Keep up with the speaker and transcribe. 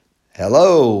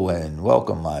Hello and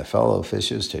welcome, my fellow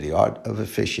officials, to the Art of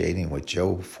Officiating with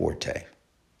Joe Forte.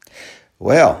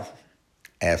 Well,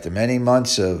 after many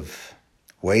months of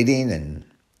waiting and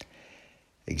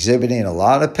exhibiting a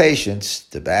lot of patience,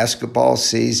 the basketball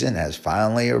season has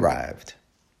finally arrived.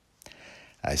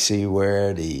 I see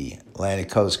where the Atlantic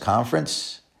Coast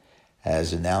Conference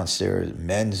has announced their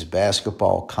men's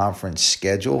basketball conference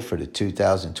schedule for the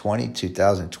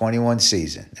 2020-2021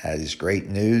 season. That is great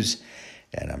news.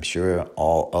 And I'm sure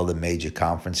all other major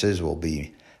conferences will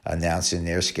be announcing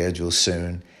their schedules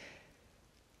soon,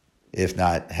 if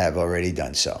not have already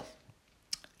done so.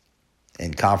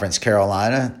 In Conference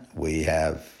Carolina, we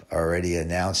have already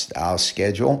announced our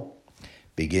schedule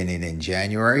beginning in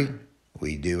January.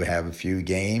 We do have a few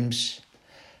games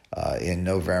in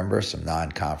November, some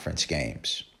non-conference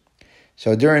games.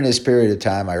 So during this period of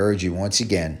time, I urge you once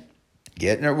again,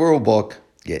 get in a rule book,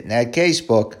 get in that case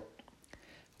book,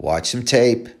 watch some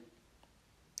tape,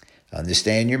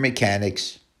 understand your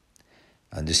mechanics,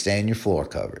 understand your floor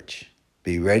coverage.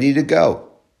 Be ready to go.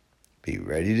 Be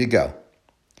ready to go.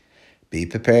 Be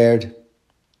prepared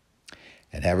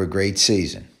and have a great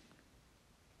season.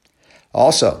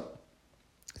 Also,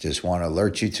 just want to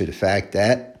alert you to the fact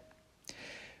that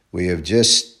we have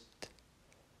just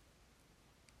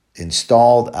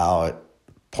installed our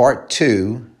part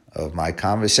 2 of my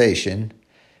conversation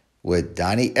with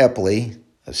Donnie Epley,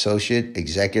 Associate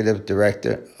Executive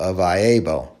Director of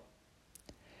IAABO.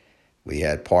 We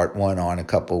had part 1 on a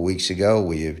couple of weeks ago.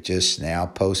 We have just now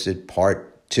posted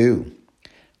part 2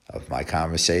 of my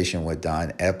conversation with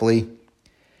Don Epley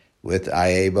with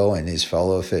IAABO and his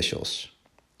fellow officials.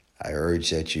 I urge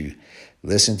that you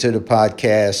listen to the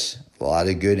podcast. A lot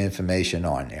of good information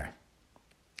on there.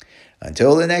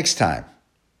 Until the next time,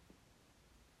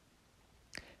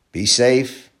 be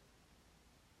safe.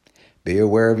 Be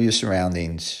aware of your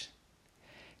surroundings.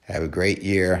 Have a great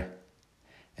year,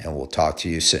 and we'll talk to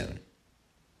you soon.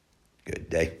 Good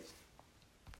day.